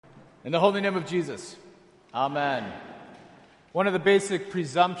In the holy name of Jesus, amen. One of the basic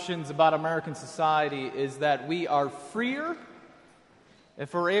presumptions about American society is that we are freer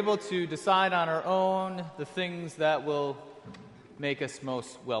if we're able to decide on our own the things that will make us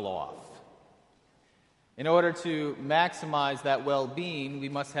most well off. In order to maximize that well-being, we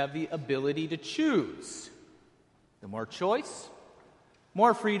must have the ability to choose. The more choice,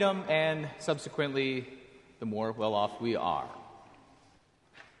 more freedom, and subsequently, the more well off we are.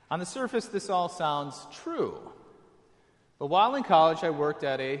 On the surface, this all sounds true. But while in college, I worked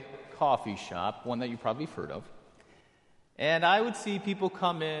at a coffee shop, one that you probably have heard of, and I would see people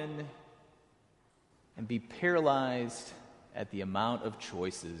come in and be paralyzed at the amount of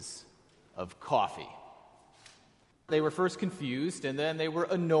choices of coffee. They were first confused, and then they were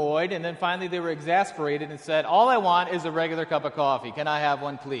annoyed, and then finally they were exasperated and said, "All I want is a regular cup of coffee. Can I have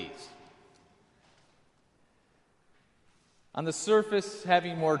one, please?" On the surface,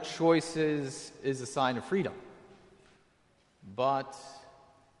 having more choices is a sign of freedom. But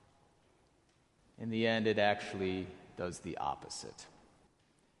in the end, it actually does the opposite.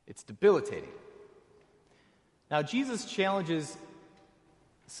 It's debilitating. Now, Jesus challenges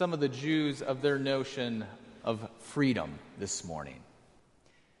some of the Jews of their notion of freedom this morning.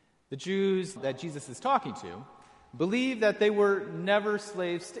 The Jews that Jesus is talking to believe that they were never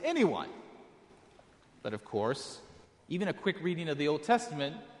slaves to anyone. But of course, even a quick reading of the Old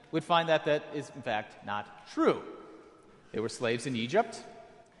Testament would find that that is, in fact, not true. They were slaves in Egypt.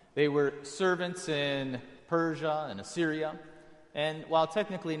 They were servants in Persia and Assyria. And while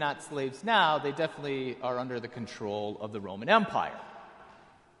technically not slaves now, they definitely are under the control of the Roman Empire.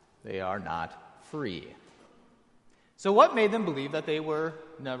 They are not free. So what made them believe that they were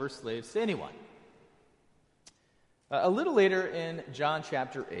never slaves to anyone? A little later in John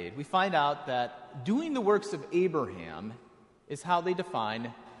chapter 8, we find out that doing the works of Abraham is how they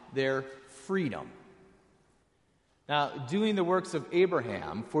define their freedom. Now, doing the works of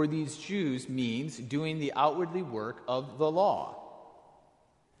Abraham for these Jews means doing the outwardly work of the law,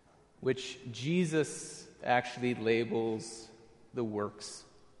 which Jesus actually labels the works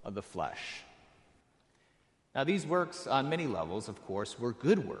of the flesh. Now, these works, on many levels, of course, were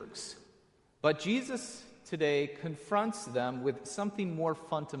good works, but Jesus today confronts them with something more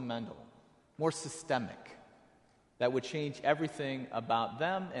fundamental, more systemic, that would change everything about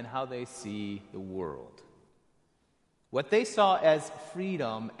them and how they see the world. What they saw as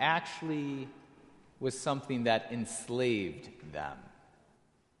freedom actually was something that enslaved them.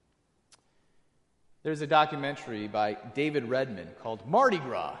 There's a documentary by David Redman called Mardi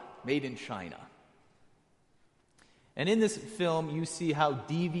Gras, Made in China. And in this film, you see how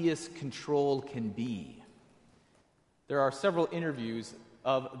devious control can be. There are several interviews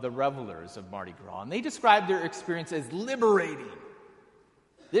of the revelers of Mardi Gras, and they describe their experience as liberating.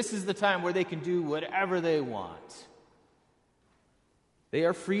 This is the time where they can do whatever they want. They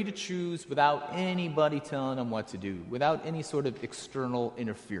are free to choose without anybody telling them what to do, without any sort of external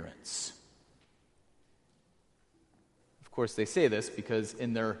interference. Of course, they say this because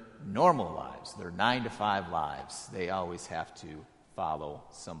in their normal lives, their 9-to-5 lives, they always have to follow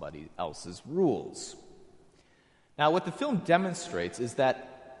somebody else's rules. Now, what the film demonstrates is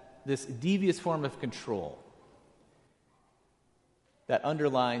that this devious form of control that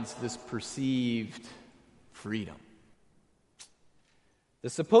underlines this perceived freedom. The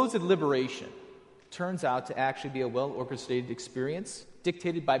supposed liberation turns out to actually be a well-orchestrated experience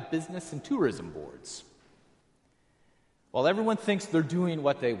dictated by business and tourism boards. While everyone thinks they're doing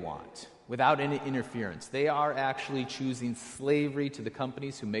what they want without any interference, they are actually choosing slavery to the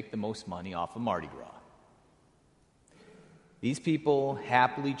companies who make the most money off of Mardi Gras. These people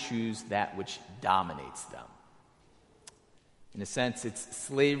happily choose that which dominates them. In a sense, it's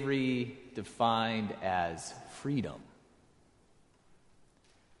slavery defined as freedom.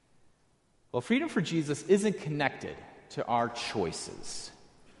 Well, freedom for Jesus isn't connected to our choices.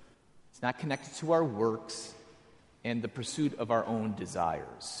 It's not connected to our works and the pursuit of our own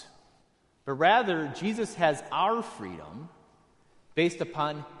desires. But rather, Jesus has our freedom based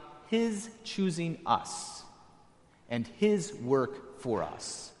upon His choosing us and His work for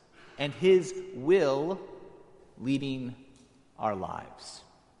us and His will leading our lives.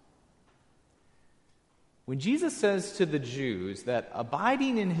 When Jesus says to the Jews that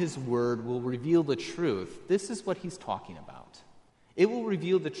abiding in His word will reveal the truth, this is what He's talking about. It will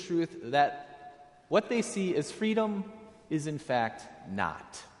reveal the truth that what they see as freedom is in fact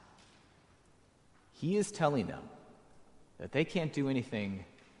not. He is telling them that they can't do anything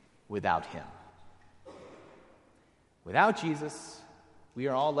without Him. Without Jesus, we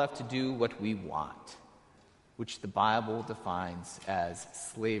are all left to do what we want. which the Bible defines as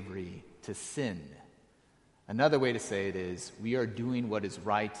slavery to sin. Another way to say it is, we are doing what is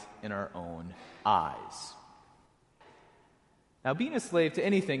right in our own eyes. Now, being a slave to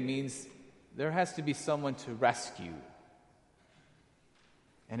anything means there has to be someone to rescue.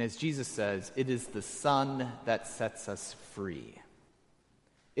 And as Jesus says, it is the Son that sets us free.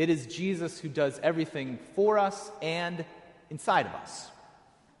 It is Jesus who does everything for us and inside of us.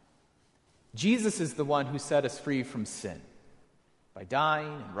 Jesus is the one who set us free from sin by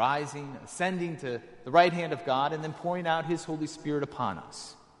dying and rising, ascending to the right hand of God, and then pouring out his Holy Spirit upon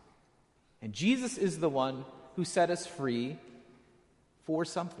us. And Jesus is the one who set us free for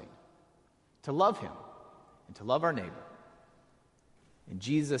something, to love him and to love our neighbor. And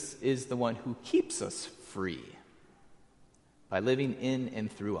Jesus is the one who keeps us free by living in and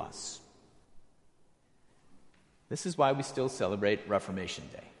through us. This is why we still celebrate Reformation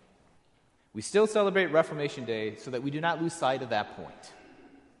Day. We still celebrate Reformation Day so that we do not lose sight of that point.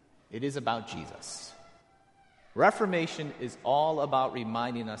 It is about Jesus. Reformation is all about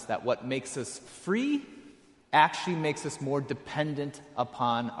reminding us that what makes us free actually makes us more dependent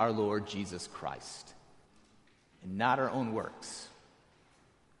upon our Lord Jesus Christ, and not our own works.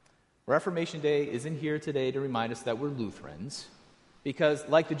 Reformation Day isn't here today to remind us that we're Lutherans, because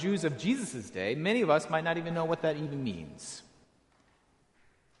like the Jews of Jesus' day, many of us might not even know what that even means.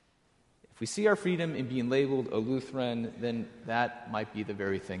 If we see our freedom in being labeled a Lutheran, then that might be the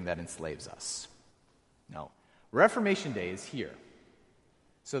very thing that enslaves us. No. Reformation Day is here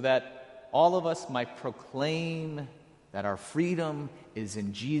so that all of us might proclaim that our freedom is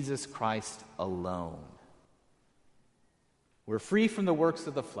in Jesus Christ alone. We're free from the works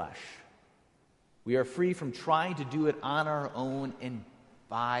of the flesh. We are free from trying to do it on our own and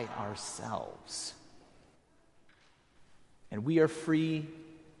by ourselves. And we are free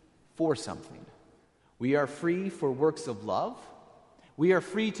for something. We are free for works of love. We are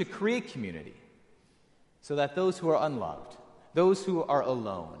free to create community so that those who are unloved, those who are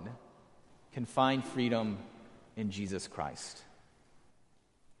alone, can find freedom in Jesus Christ.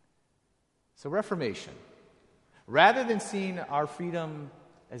 So Reformation, rather than seeing our freedom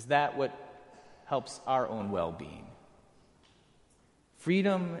as that what helps our own well-being,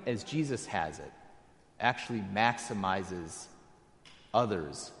 freedom as Jesus has it actually maximizes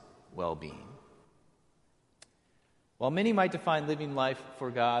others' well-being. While many might define living life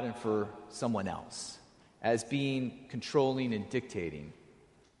for God and for someone else as being controlling and dictating,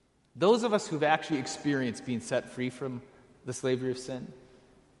 those of us who've actually experienced being set free from the slavery of sin,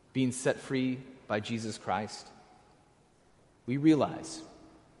 being set free by Jesus Christ, we realize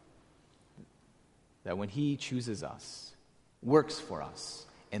that when he chooses us, works for us,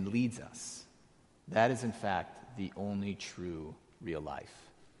 and leads us, that is in fact the only true real life.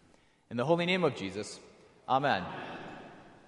 In the holy name of Jesus, amen.